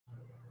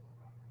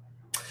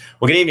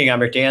Well, good evening. I'm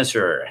Rick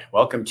Dancer.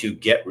 Welcome to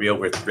Get Real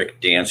with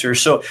Rick Dancer.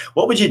 So,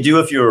 what would you do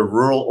if you're a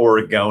rural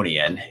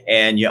Oregonian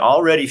and you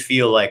already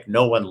feel like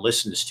no one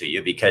listens to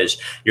you because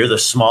you're the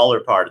smaller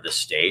part of the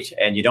state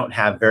and you don't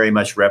have very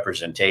much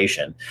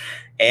representation?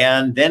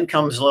 And then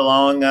comes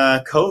along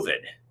COVID.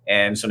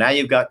 And so now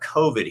you've got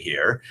COVID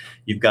here.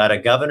 You've got a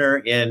governor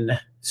in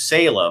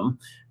Salem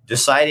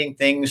deciding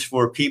things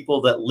for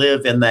people that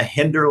live in the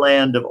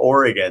hinterland of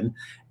Oregon.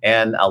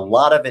 And a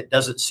lot of it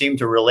doesn't seem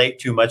to relate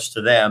too much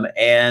to them.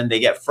 And they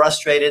get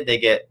frustrated, they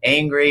get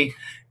angry.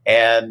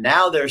 And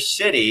now their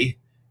city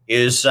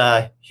is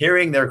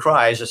hearing their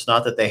cries. It's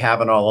not that they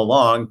haven't all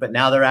along, but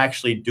now they're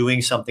actually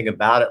doing something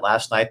about it.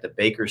 Last night, the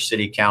Baker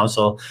City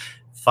Council,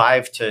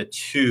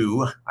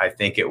 5-2, I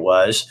think it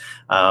was,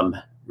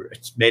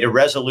 made a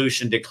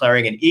resolution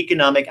declaring an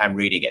economic,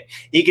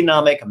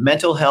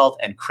 mental health,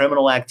 and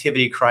criminal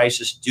activity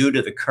crisis due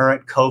to the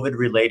current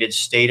COVID-related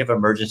state of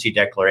emergency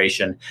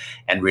declaration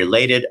and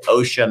related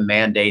OSHA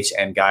mandates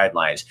and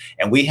guidelines.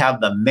 And we have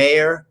the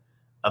mayor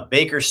of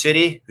Baker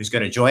City, who's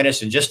going to join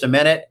us in just a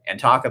minute and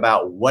talk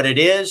about what it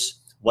is,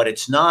 what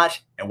it's not,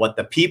 and what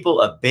the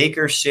people of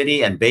Baker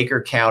City and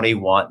Baker County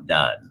want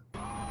done.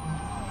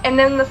 And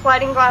then the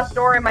sliding glass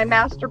door in my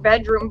master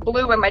bedroom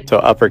blew in my... So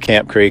Upper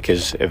Camp Creek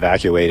is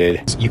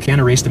evacuated. You can't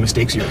erase the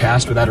mistakes of your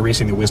past without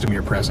erasing the wisdom of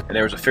your present. And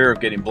there was a fear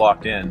of getting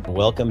blocked in.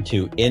 Welcome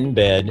to In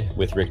Bed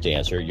with Rick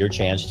Dancer, your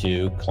chance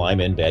to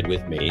climb in bed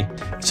with me.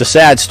 It's a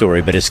sad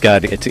story, but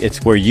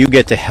it's where you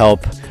get to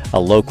help a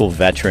local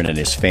veteran and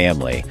his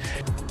family.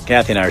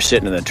 Kathy and I are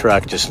sitting in the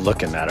truck just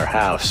looking at our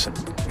house, and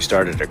we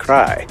started to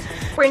cry.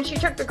 When she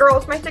took the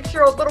girls, my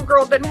 6-year-old little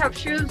girl didn't have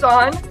shoes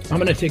on. I'm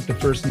going to take the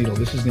first needle.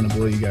 This is going to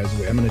blow you guys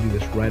away. I'm going to do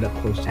this right up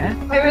close to you.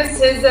 I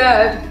missed his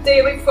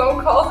daily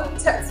phone calls and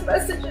text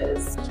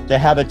messages. To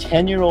have a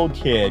 10-year-old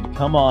kid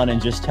come on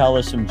and just tell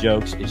us some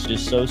jokes is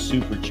just so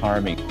super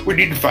charming. We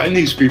need to find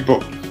these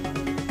people.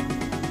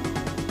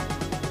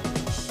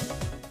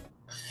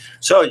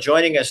 So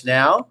joining us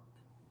now,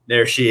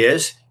 there she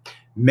is,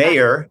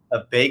 Mayor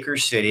of Baker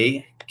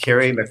City,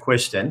 Carrie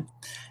McQuiston.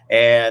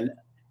 And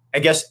I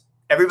guess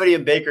everybody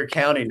in Baker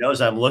County knows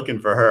I'm looking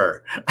for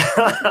her.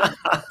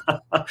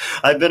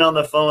 I've been on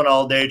the phone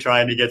all day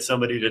trying to get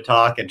somebody to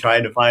talk and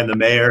trying to find the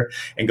mayor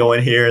and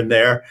going here and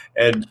there.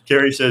 And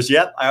Carrie says,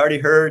 yep, I already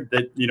heard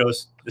that,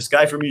 this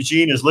guy from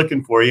Eugene is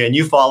looking for you. And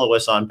you follow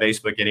us on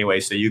Facebook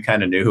anyway, so you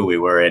kind of knew who we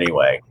were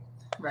anyway.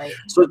 Right.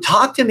 So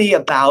talk to me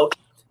about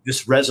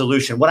this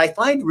resolution. What I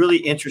find really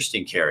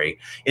interesting, Carrie,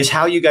 is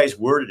how you guys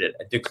worded it,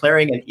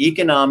 declaring an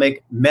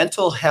economic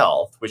mental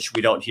health, which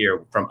we don't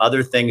hear from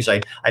other things.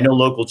 I know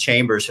local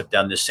chambers have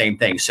done the same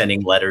thing,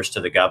 sending letters to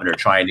the governor,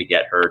 trying to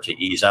get her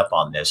to ease up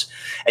on this.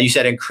 And you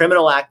said in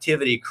criminal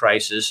activity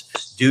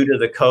crisis due to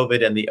the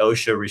COVID and the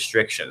OSHA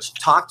restrictions.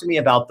 Talk to me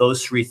about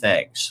those three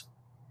things.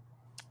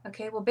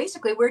 Okay, well,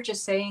 basically, we're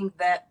just saying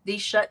that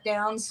these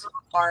shutdowns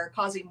are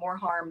causing more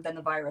harm than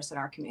the virus in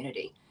our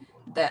community,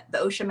 that the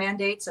OSHA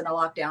mandates and the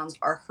lockdowns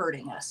are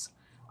hurting us.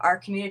 Our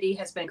community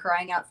has been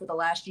crying out for the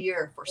last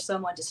year for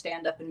someone to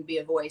stand up and be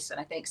a voice, and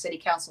I think City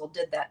Council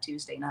did that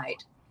Tuesday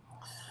night.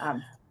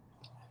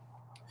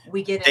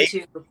 We get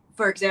into,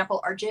 for example,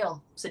 our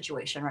jail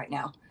situation right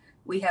now.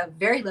 We have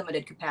very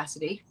limited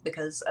capacity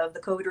because of the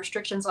COVID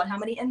restrictions on how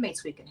many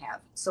inmates we can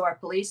have. So our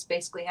police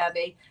basically have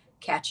a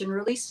catch and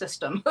release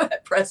system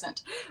at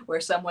present, where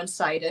someone's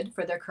cited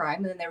for their crime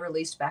and then they're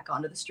released back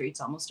onto the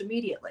streets almost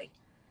immediately.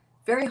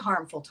 Very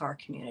harmful to our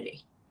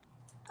community.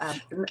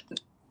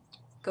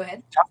 Go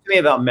ahead. Talk to me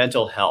about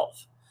mental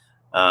health,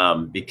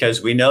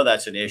 because we know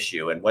that's an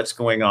issue, and what's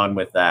going on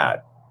with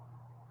that?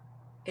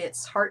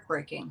 It's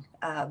heartbreaking.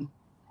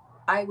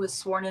 I was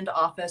sworn into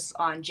office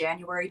on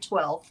January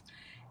 12th,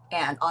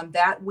 and on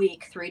that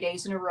week, 3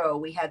 days in a row,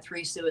 we had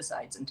 3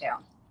 suicides in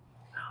town.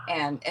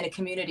 And in a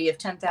community of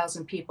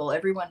 10,000 people,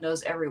 everyone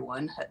knows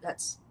everyone.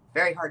 That's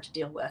very hard to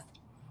deal with.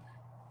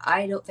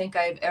 I don't think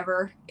I've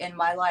ever in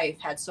my life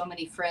had so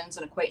many friends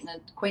and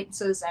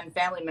acquaintances and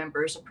family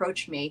members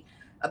approach me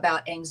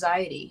about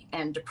anxiety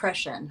and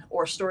depression,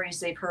 or stories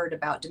they've heard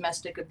about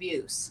domestic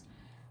abuse.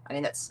 I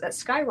mean, that's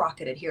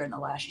skyrocketed here in the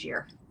last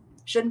year.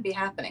 Shouldn't be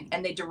happening.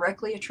 And they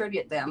directly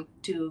attribute them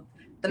to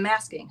the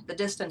masking, the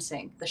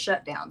distancing, the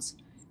shutdowns.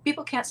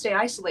 People can't stay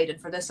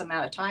isolated for this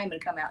amount of time and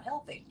come out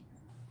healthy.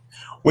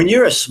 When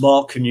you're a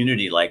small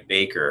community like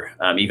Baker,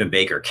 even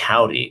Baker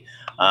County,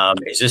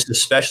 is this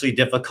especially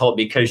difficult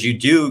because you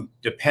do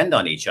depend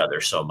on each other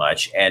so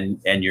much,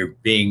 and you're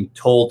being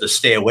told to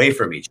stay away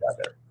from each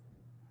other?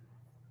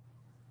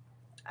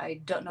 I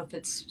don't know if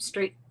it's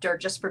straight or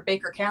just for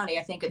Baker County.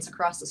 I think it's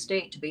across the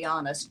state, to be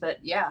honest. But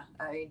yeah,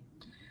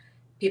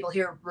 people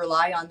here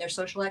rely on their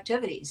social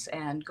activities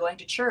and going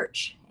to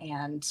church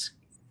and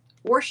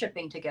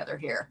worshiping together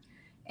here,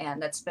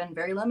 and that's been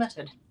very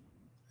limited.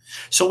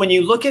 So when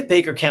you look at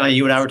Baker County,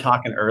 you and I were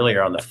talking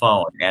earlier on the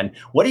phone, and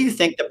what do you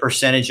think the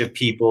percentage of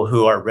people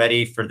who are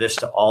ready for this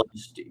to all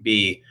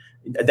be,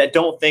 that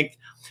don't think,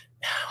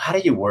 how do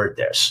you word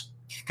this?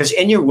 Because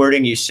in your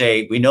wording, you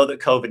say, we know that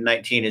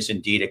COVID-19 is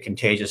indeed a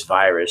contagious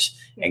virus,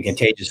 and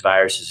contagious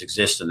viruses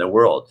exist in the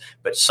world.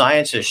 But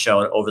science has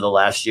shown over the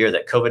last year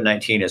that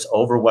COVID-19 is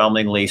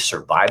overwhelmingly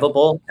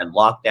survivable, and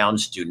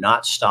lockdowns do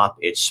not stop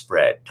its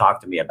spread.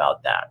 Talk to me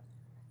about that.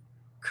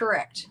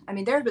 Correct. I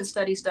mean, there have been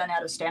studies done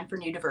out of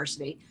Stanford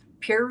University,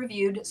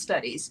 peer-reviewed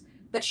studies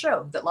that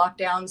show that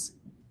lockdowns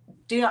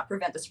do not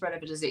prevent the spread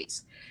of a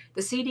disease.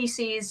 The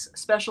CDC's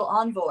special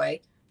envoy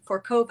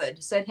for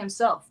COVID said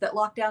himself that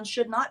lockdowns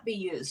should not be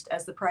used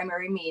as the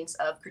primary means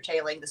of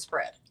curtailing the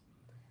spread.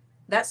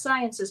 That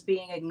science is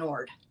being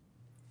ignored.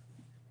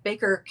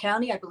 Baker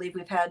County, I believe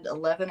we've had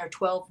 11 or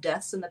 12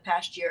 deaths in the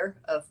past year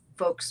of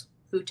folks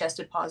who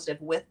tested positive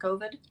with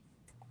COVID.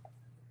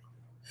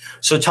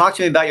 So talk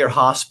to me about your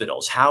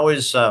hospitals. How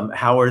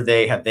are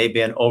they? Have they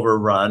been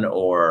overrun,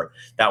 or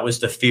that was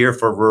the fear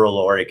for rural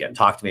Oregon?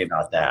 Talk to me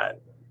about that.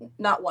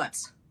 Not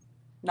once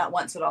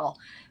at all.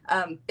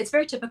 It's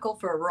very typical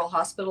for a rural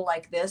hospital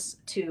like this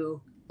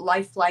to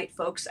life flight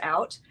folks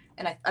out.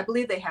 And I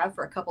believe they have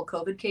for a couple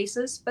COVID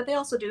cases, but they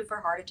also do for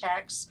heart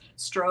attacks,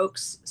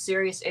 strokes,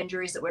 serious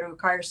injuries that would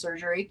require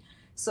surgery.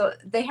 So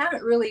they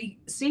haven't really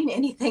seen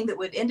anything that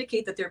would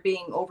indicate that they're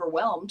being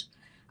overwhelmed.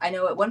 I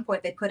know at one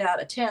point they put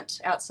out a tent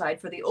outside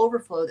for the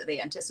overflow that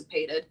they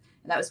anticipated,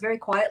 and that was very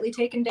quietly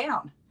taken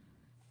down.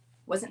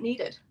 Wasn't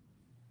needed.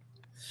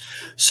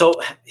 So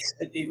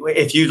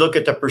if you look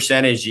at the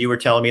percentage, you were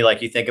telling me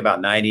like you think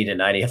about 90 to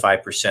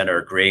 95% are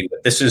agreeing,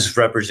 but this is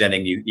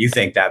representing you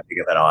think that big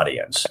of an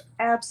audience.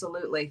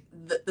 Absolutely.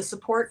 The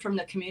support from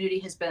the community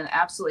has been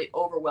absolutely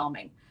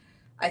overwhelming.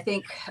 I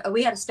think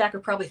we had a stack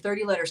of probably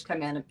 30 letters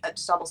come in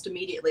just almost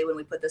immediately when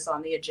we put this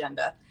on the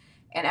agenda.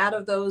 And out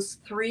of those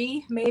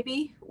 3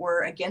 maybe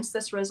were against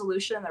this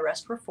resolution, and the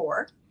rest were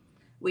for.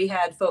 We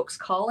had folks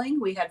calling,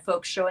 we had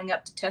folks showing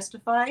up to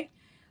testify.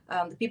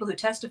 The people who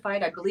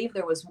testified, I believe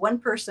there was 1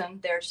 person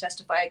there to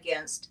testify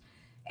against,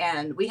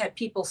 and we had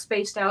people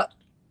spaced out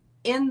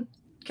in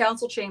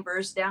council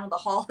chambers, down in the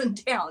hall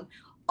and down,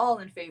 all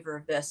in favor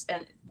of this.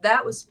 And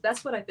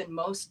that's what I've been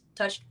most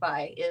touched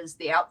by, is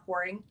the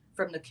outpouring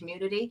from the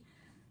community.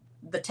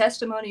 The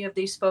testimony of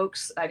these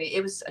folks, I mean,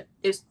 it was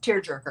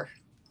tearjerker.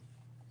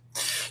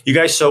 You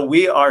guys, so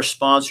we are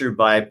sponsored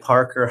by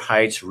Parker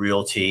Heights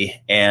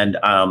Realty, and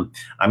I'm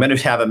going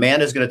to have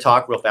Amanda's going to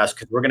talk real fast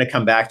because we're going to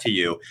come back to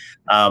you.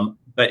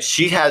 But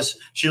she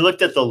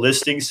looked at the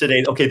listings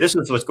today. Okay, this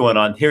is what's going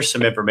on. Here's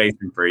some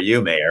information for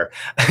you, Mayor.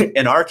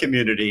 In our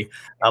community,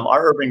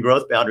 our urban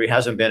growth boundary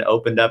hasn't been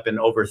opened up in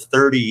over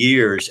 30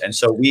 years. And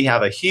so we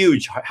have a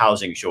huge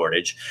housing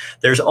shortage.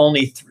 There's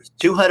only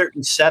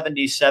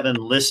 277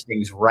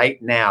 listings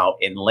right now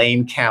in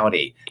Lane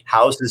County,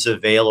 houses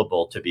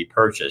available to be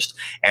purchased.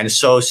 And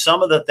so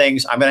some of the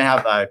things I'm going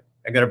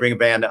to bring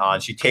Amanda on.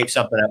 She taped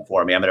something up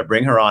for me. I'm going to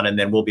bring her on, and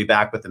then we'll be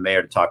back with the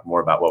mayor to talk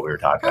more about what we were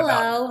talking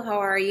about. Hello, how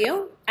are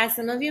you? As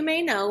some of you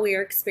may know, we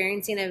are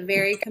experiencing a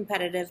very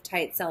competitive,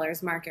 tight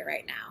seller's market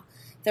right now.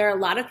 There are a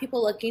lot of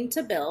people looking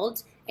to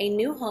build a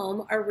new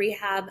home or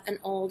rehab an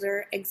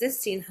older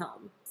existing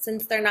home.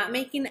 Since they're not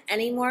making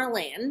any more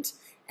land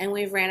and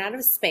we've ran out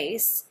of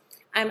space,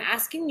 I'm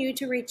asking you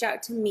to reach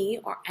out to me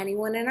or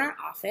anyone in our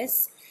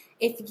office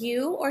if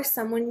you or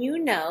someone you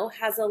know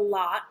has a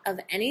lot of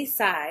any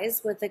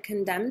size with a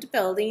condemned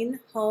building,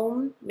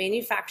 home,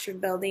 manufactured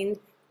building,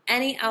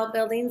 any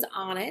outbuildings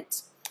on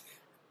it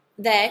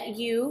that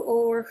you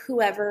or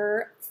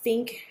whoever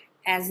think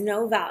has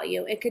no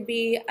value. It could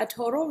be a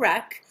total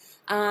wreck,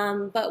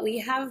 but we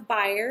have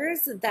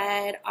buyers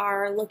that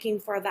are looking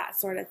for that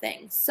sort of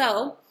thing.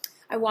 So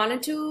I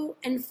wanted to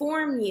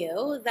inform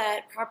you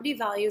that property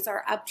values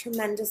are up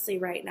tremendously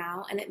right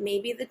now, and it may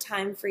be the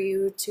time for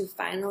you to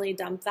finally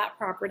dump that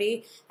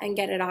property and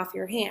get it off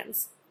your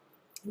hands.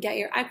 Get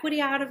your equity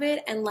out of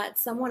it and let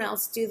someone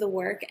else do the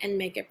work and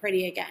make it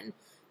pretty again.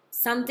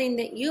 Something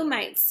that you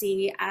might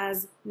see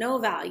as no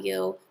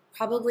value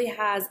probably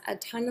has a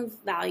ton of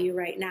value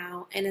right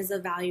now and is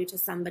of value to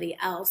somebody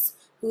else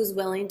who's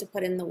willing to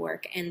put in the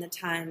work and the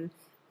time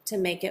to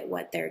make it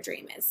what their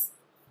dream is.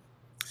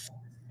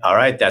 All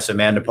right, that's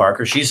Amanda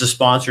Parker. She's the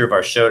sponsor of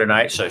our show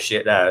tonight. So she,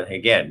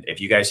 again, if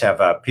you guys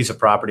have a piece of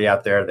property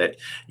out there that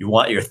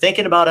you're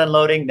thinking about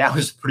unloading, now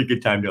is a pretty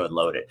good time to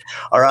unload it.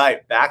 All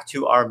right, back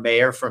to our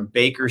mayor from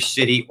Baker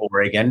City,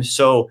 Oregon.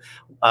 So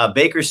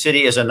Baker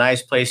City is a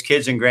nice place.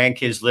 Kids and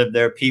grandkids live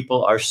there.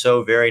 People are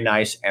so very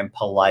nice and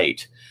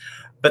polite,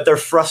 but they're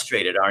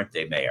frustrated, aren't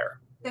they, Mayor?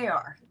 They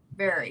are,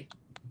 very.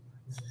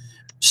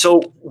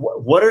 So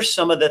what are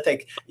some of the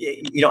things,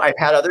 I've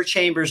had other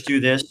chambers do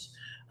this.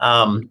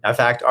 In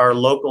fact, our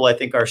local, I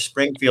think our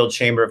Springfield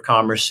Chamber of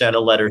Commerce sent a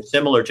letter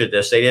similar to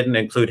this. They didn't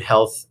include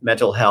health,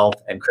 mental health,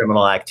 and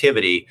criminal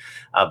activity,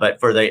 but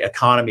for the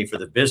economy, for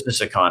the business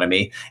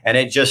economy, and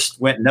it just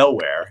went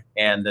nowhere.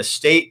 And the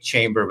state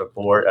Chamber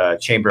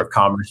of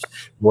Commerce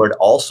board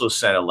also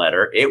sent a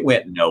letter. It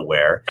went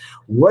nowhere.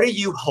 What are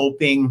you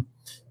hoping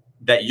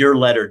that your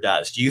letter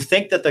does? Do you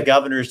think that the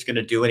governor is going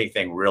to do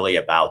anything really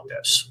about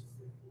this?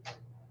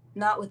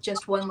 Not with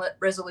just one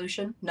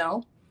resolution,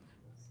 no.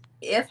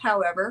 If,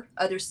 however,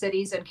 other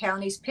cities and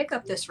counties pick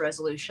up this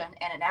resolution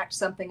and enact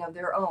something of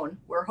their own,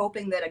 we're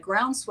hoping that a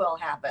groundswell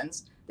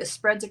happens, this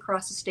spreads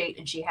across the state,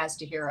 and she has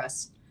to hear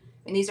us.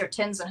 And these are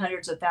tens and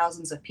hundreds of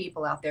thousands of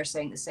people out there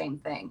saying the same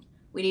thing.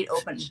 We need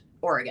open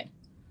Oregon.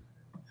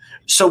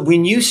 So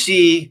when you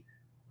see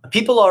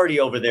people already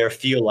over there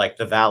feel like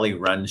the Valley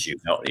runs you,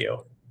 don't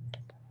you?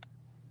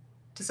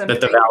 To some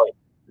That the degree. Valley,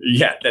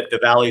 yeah, that the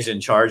Valley's in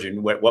charge,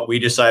 and what we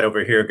decide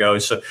over here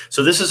goes.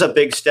 So this is a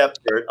big step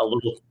for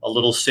a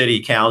little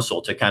city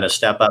council to kind of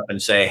step up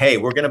and say, hey,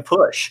 we're going to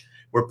push.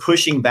 We're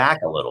pushing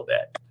back a little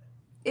bit.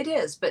 It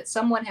is, but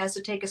someone has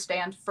to take a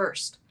stand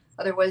first.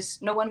 Otherwise,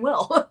 no one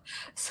will.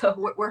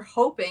 So we're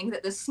hoping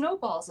that this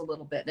snowballs a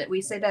little bit. That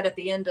we say that at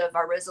the end of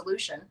our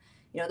resolution,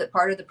 you know, that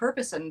part of the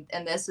purpose in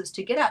this is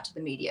to get out to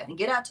the media and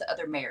get out to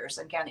other mayors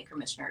and county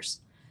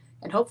commissioners.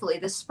 And hopefully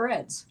this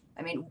spreads.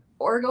 I mean,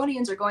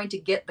 Oregonians are going to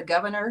get the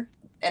governor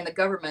and the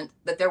government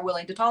that they're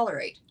willing to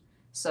tolerate.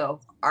 So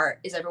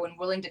is everyone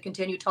willing to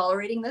continue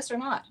tolerating this or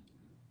not?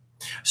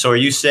 So are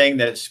you saying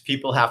that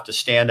people have to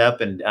stand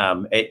up and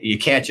you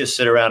can't just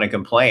sit around and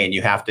complain?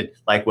 You have to,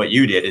 like what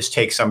you did, is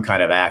take some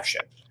kind of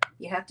action.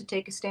 You have to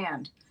take a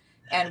stand.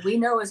 And we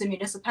know as a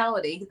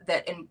municipality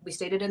that, and we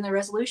stated in the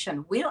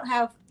resolution, we don't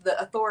have the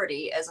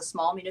authority as a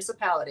small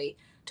municipality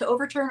to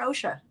overturn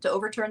OSHA, to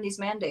overturn these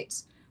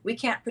mandates. We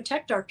can't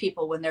protect our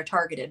people when they're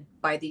targeted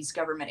by these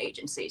government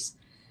agencies.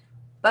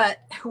 But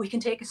we can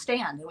take a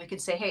stand and we can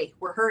say, hey,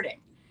 we're hurting.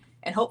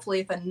 And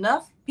hopefully if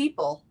enough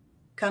people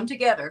come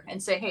together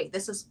and say, hey,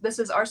 this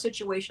is our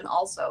situation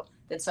also,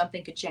 then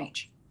something could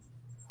change.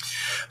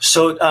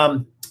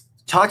 So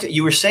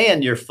you were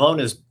saying your phone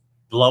is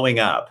blowing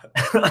up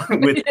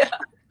with, yeah.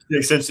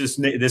 Since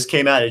this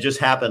came out, it just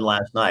happened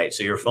last night.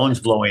 So your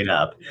phone's blowing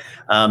up.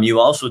 You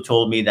also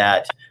told me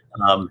that,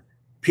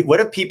 what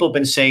have people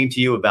been saying to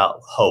you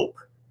about hope?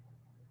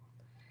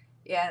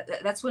 Yeah,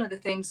 that's one of the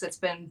things that's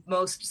been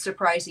most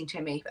surprising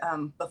to me.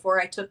 Before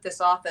I took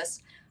this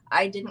office,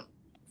 I didn't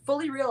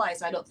fully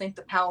realize, I don't think,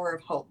 the power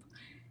of hope.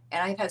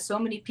 And I've had so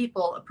many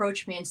people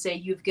approach me and say,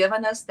 you've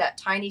given us that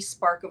tiny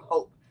spark of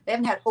hope. They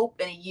haven't had hope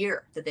in a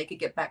year that they could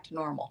get back to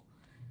normal.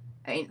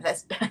 I mean,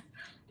 that's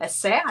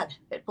sad.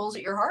 It pulls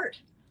at your heart.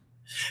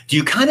 Do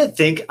you kind of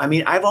think, I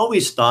mean, I've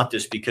always thought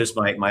this because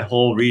my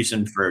whole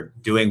reason for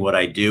doing what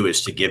I do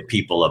is to give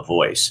people a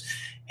voice.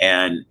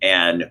 And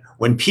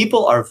when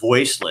people are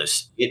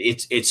voiceless,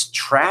 it's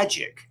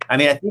tragic. I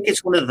mean, I think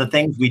it's one of the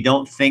things we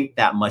don't think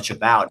that much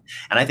about.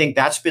 And I think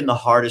that's been the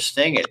hardest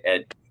thing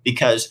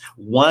because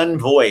one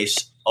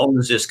voice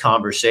owns this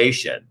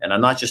conversation. And I'm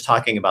not just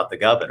talking about the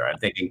governor. I'm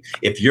thinking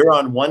if you're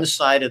on one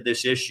side of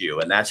this issue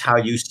and that's how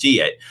you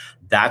see it,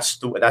 that's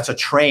a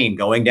train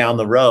going down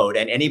the road,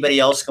 and anybody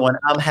else going,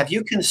 have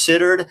you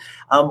considered,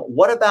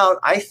 what about,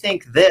 I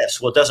think this?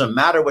 Well, it doesn't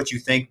matter what you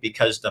think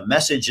because the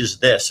message is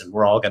this and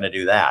we're all going to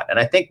do that. And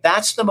I think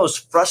that's the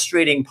most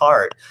frustrating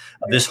part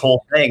of this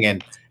whole thing.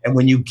 And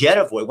when you get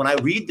a voice, when I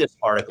read this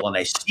article and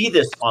I see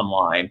this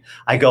online,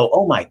 I go,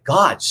 oh my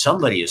God,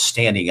 somebody is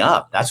standing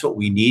up. That's what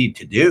we need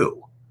to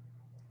do.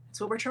 That's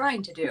what we're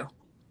trying to do.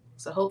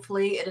 So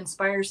hopefully it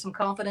inspires some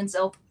confidence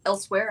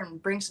elsewhere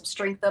and brings some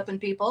strength up in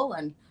people.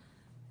 And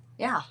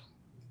yeah.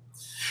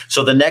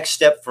 So the next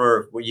step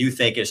for what you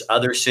think is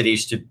other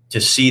cities to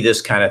see this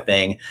kind of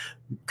thing,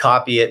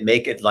 copy it,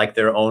 make it like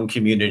their own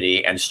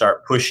community, and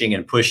start pushing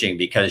and pushing,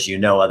 because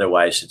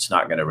otherwise it's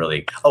not going to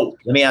really. Oh,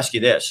 let me ask you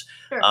this.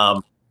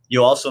 Sure.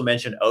 You also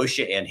mentioned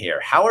OSHA in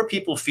here. How are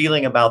people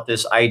feeling about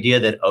this idea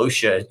that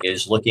OSHA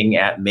is looking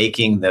at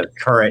making the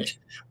current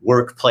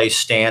workplace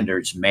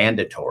standards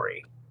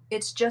mandatory?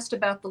 It's just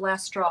about the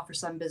last straw for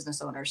some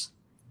business owners.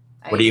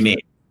 What do you mean?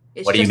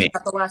 What do you mean?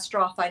 About the last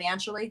straw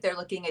financially. They're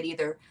looking at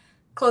either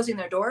closing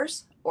their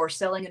doors or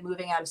selling and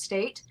moving out of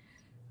state.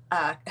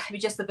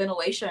 Just the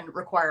ventilation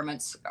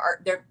requirements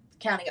they're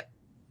counting up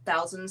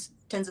thousands,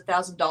 tens of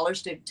thousands of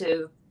dollars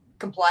to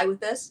comply with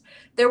this.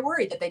 They're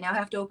worried that they now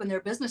have to open their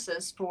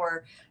businesses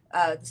for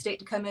the state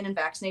to come in and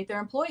vaccinate their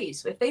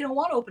employees if they don't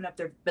want to open up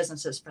their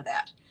businesses for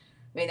that.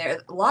 I mean, there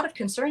are a lot of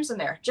concerns in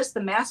there. Just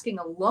the masking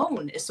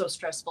alone is so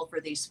stressful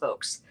for these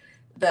folks.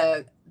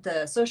 The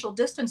social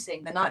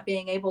distancing, the not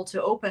being able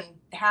to open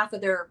half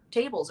of their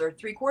tables or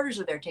 3/4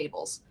 of their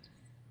tables.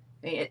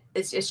 I mean,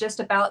 it's just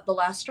about the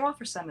last straw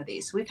for some of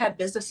these. We've had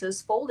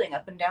businesses folding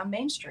up and down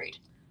Main Street.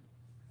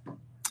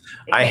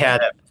 I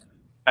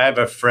have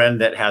a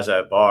friend that has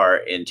a bar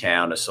in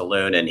town, a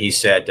saloon, and he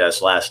said to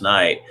us last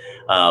night,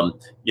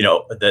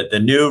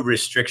 the new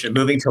restriction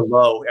moving to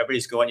low,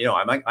 everybody's going,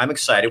 I'm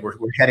excited. We're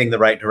heading the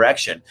right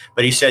direction.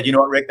 But he said, you know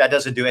what, Rick, that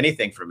doesn't do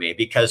anything for me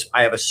because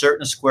I have a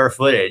certain square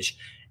footage.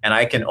 And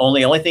I can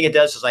only thing it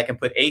does is I can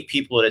put 8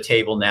 people at a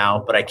table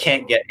now, but I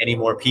can't get any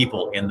more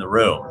people in the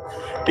room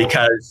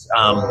because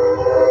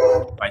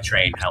my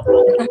train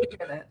helpful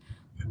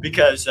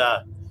because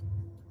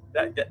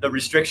the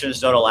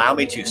restrictions don't allow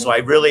me to. So I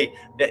really,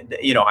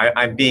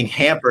 I'm being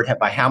hampered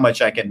by how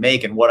much I can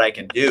make and what I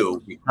can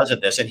do because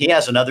of this. And he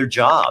has another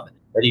job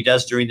that he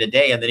does during the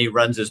day, and then he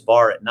runs his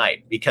bar at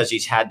night because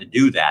he's had to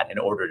do that in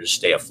order to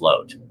stay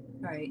afloat.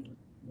 Right.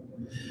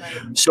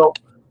 Right. So,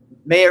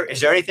 Mayor,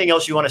 is there anything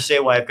else you want to say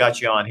while I've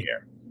got you on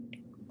here?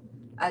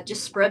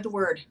 Just spread the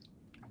word.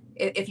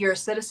 If you're a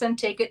citizen,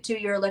 take it to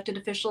your elected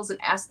officials and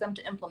ask them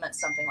to implement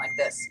something like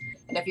this.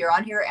 And if you're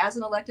on here as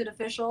an elected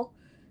official,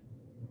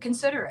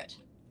 consider it.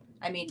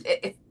 I mean,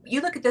 if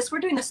you look at this, we're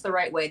doing this the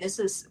right way. This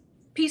is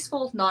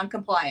peaceful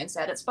non-compliance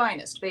at its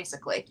finest,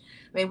 basically.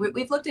 I mean,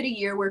 we've looked at a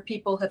year where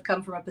people have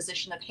come from a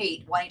position of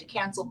hate, wanting to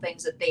cancel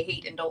things that they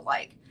hate and don't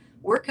like.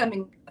 We're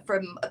coming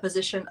from a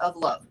position of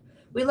love.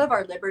 We love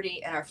our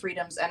liberty and our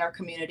freedoms and our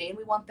community, and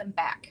we want them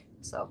back.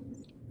 So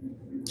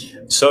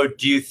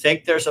do you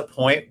think there's a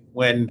point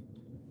when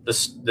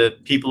the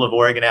people of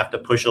Oregon have to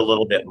push a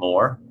little bit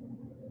more?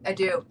 I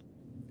do.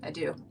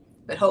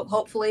 But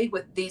hopefully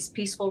with these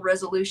peaceful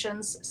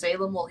resolutions,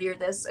 Salem will hear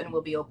this and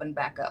will be opened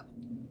back up.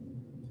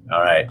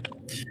 All right.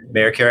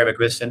 Mayor Carrie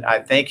McQuiston,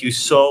 I thank you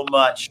so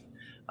much.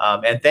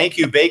 And thank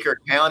you, Baker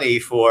County,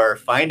 for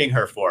finding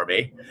her for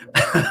me.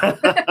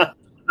 I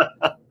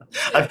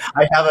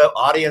have an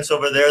audience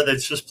over there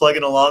that's just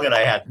plugging along, and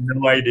I had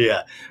no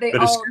idea. They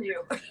all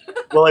knew.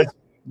 Well,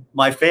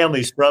 my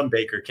family's from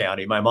Baker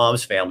County. My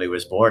mom's family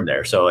was born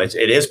there. So it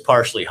is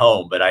partially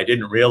home, but I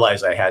didn't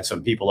realize I had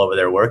some people over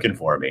there working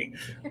for me.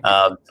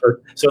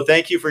 So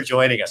thank you for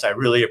joining us. I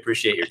really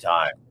appreciate your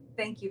time.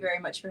 Thank you very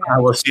much for having me.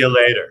 I will see you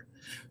later.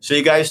 So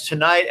you guys,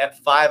 tonight at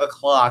 5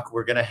 o'clock,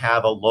 we're going to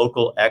have a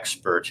local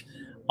expert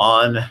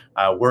on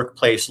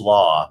workplace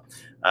law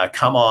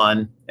come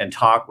on and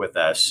talk with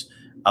us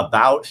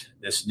about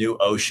this new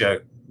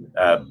OSHA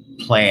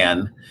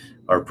plan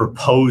or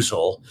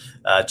proposal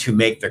to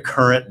make the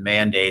current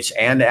mandates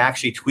and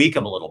actually tweak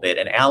them a little bit.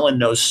 And Alan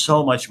knows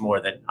so much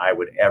more than I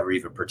would ever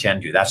even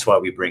pretend to. That's why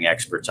we bring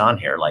experts on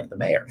here like the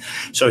mayor.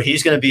 So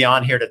he's going to be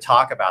on here to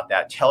talk about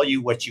that, tell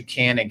you what you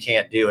can and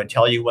can't do, and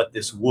tell you what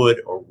this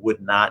would or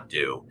would not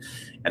do.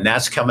 And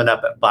that's coming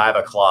up at 5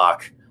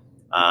 o'clock.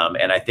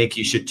 And I think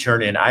you should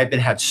turn in. I've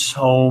had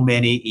so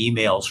many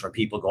emails from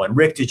people going,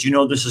 Rick, did you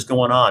know this is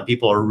going on?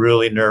 People are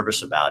really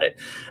nervous about it,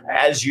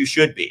 as you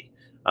should be.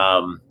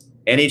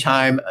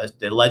 Anytime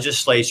the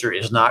legislature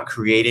is not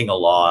creating a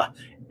law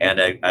and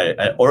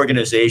an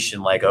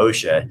organization like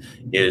OSHA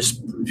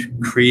is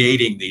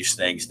creating these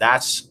things,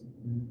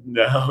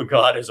 oh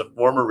God, as a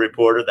former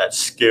reporter, that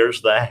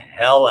scares the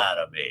hell out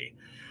of me.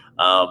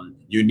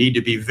 You need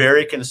to be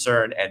very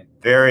concerned and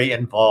very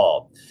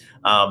involved.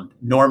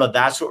 Norma,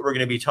 that's what we're going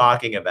to be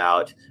talking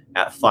about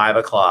at 5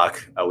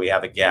 o'clock. We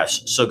have a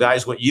guest. So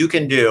guys, what you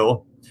can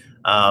do,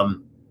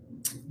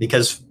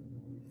 because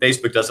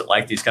Facebook doesn't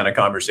like these kind of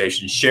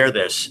conversations, share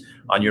this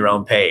on your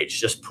own page.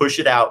 Just push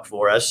it out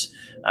for us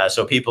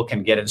so people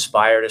can get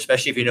inspired,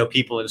 especially if you know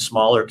people in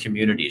smaller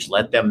communities.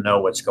 Let them know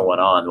what's going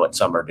on, what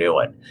some are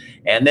doing.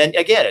 And then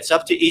again, it's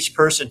up to each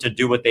person to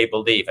do what they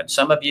believe. And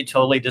some of you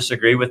totally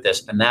disagree with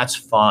this, and that's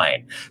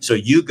fine. So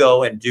you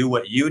go and do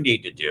what you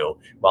need to do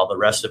while the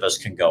rest of us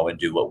can go and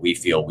do what we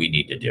feel we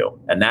need to do.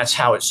 And that's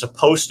how it's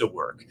supposed to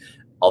work.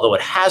 Although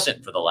it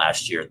hasn't for the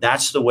last year,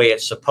 that's the way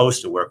it's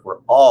supposed to work. We're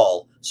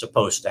all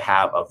supposed to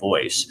have a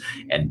voice.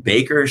 And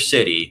Baker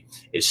City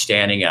is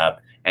standing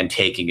up and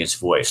taking its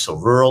voice. So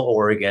rural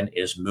Oregon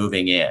is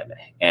moving in,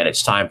 and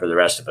it's time for the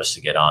rest of us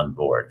to get on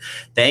board.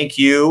 Thank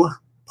you,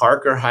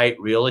 Parker Height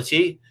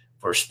Realty,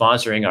 for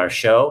sponsoring our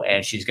show.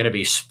 And she's going to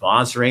be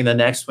sponsoring the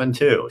next one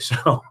too.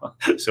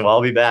 So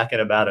I'll be back in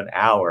about an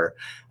hour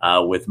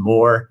with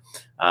more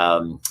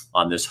on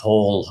this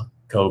whole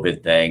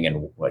COVID thing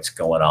and what's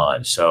going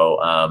on. So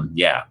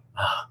yeah,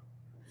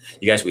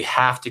 you guys, we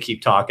have to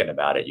keep talking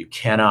about it. You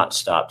cannot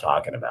stop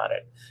talking about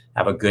it.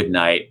 Have a good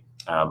night.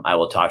 I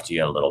will talk to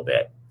you in a little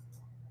bit.